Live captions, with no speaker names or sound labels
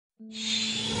Hi,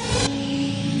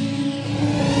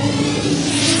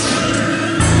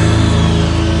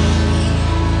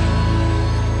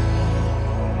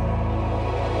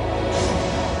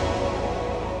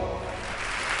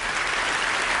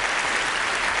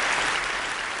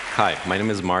 my name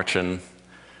is Marcin,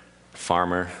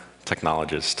 farmer,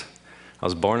 technologist. I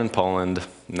was born in Poland,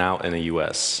 now in the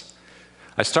US.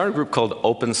 I started a group called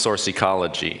Open Source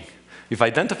Ecology. We've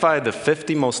identified the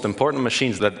 50 most important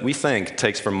machines that we think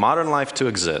takes for modern life to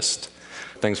exist.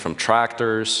 Things from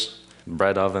tractors,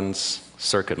 bread ovens,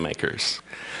 circuit makers.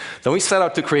 Then we set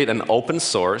out to create an open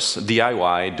source,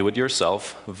 DIY,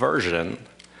 do-it-yourself version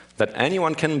that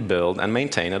anyone can build and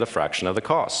maintain at a fraction of the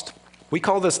cost. We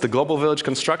call this the Global Village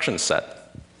Construction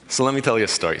Set. So let me tell you a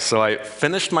story. So I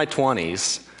finished my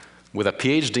 20s with a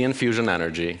PhD in fusion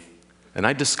energy, and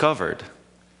I discovered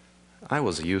I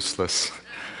was useless.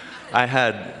 I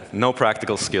had no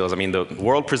practical skills. I mean, the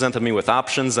world presented me with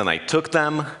options, and I took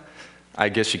them. I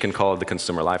guess you can call it the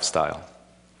consumer lifestyle.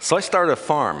 So I started a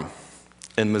farm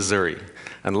in Missouri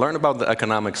and learned about the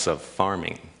economics of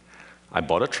farming. I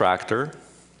bought a tractor,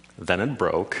 then it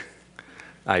broke.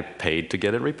 I paid to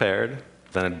get it repaired,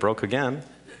 then it broke again,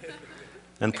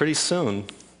 and pretty soon,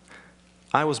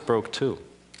 I was broke too.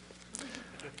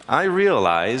 I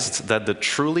realized that the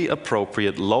truly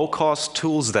appropriate, low-cost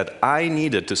tools that I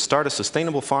needed to start a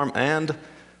sustainable farm and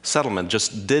settlement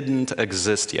just didn't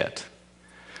exist yet.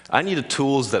 I needed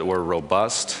tools that were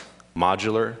robust,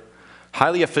 modular,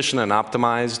 highly efficient and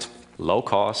optimized,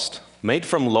 low-cost, made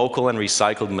from local and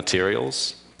recycled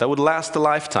materials, that would last a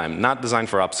lifetime, not designed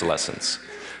for obsolescence.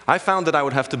 I found that I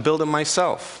would have to build them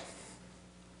myself.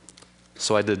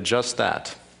 So I did just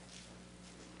that.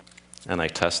 And I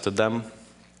tested them.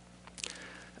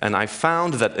 And I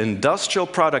found that industrial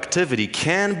productivity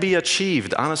can be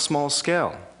achieved on a small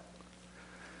scale.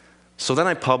 So then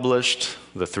I published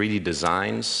the 3D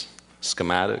designs,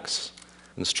 schematics,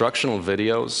 instructional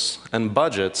videos, and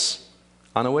budgets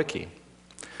on a wiki.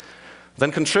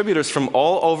 Then contributors from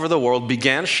all over the world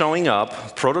began showing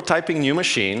up, prototyping new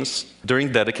machines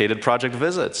during dedicated project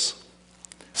visits.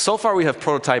 So far, we have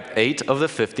prototyped 8 of the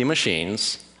 50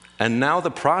 machines, and now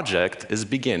the project is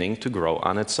beginning to grow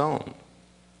on its own.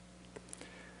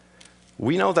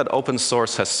 We know that open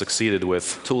source has succeeded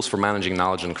with tools for managing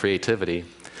knowledge and creativity,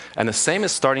 and the same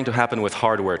is starting to happen with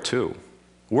hardware too.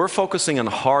 We're focusing on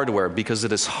hardware because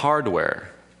it is hardware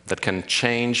that can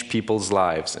change people's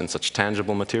lives in such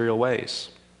tangible material ways.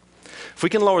 If we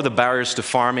can lower the barriers to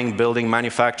farming, building,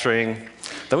 manufacturing,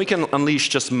 then we can unleash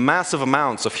just massive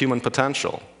amounts of human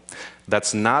potential.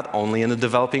 That's not only in the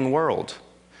developing world.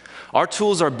 Our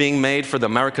tools are being made for the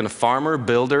American farmer,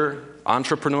 builder,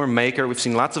 entrepreneur, maker. We've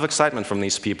seen lots of excitement from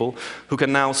these people who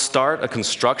can now start a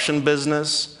construction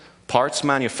business, parts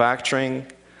manufacturing,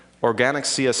 organic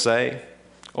CSA,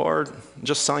 or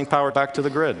just selling power back to the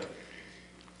grid.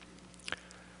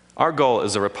 Our goal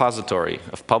is a repository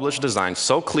of published designs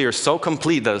so clear, so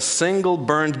complete, that a single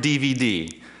burned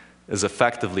DVD is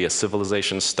effectively a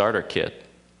civilization starter kit.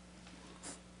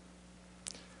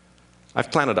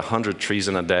 I've planted 100 trees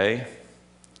in a day.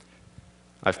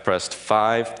 I've pressed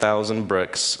 5,000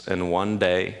 bricks in one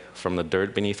day from the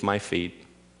dirt beneath my feet,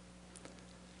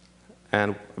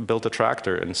 and built a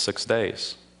tractor in 6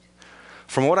 days.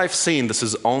 From what I've seen, this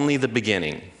is only the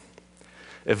beginning.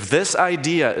 If this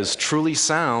idea is truly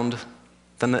sound,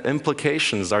 then the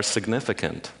implications are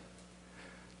significant.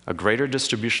 A greater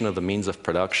distribution of the means of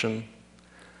production,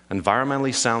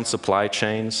 environmentally sound supply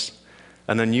chains,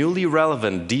 and a newly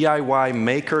relevant DIY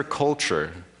maker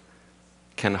culture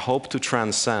can hope to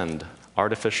transcend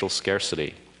artificial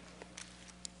scarcity.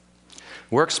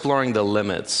 We're exploring the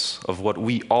limits of what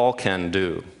we all can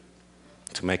do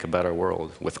to make a better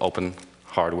world with open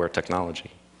hardware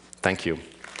technology. Thank you.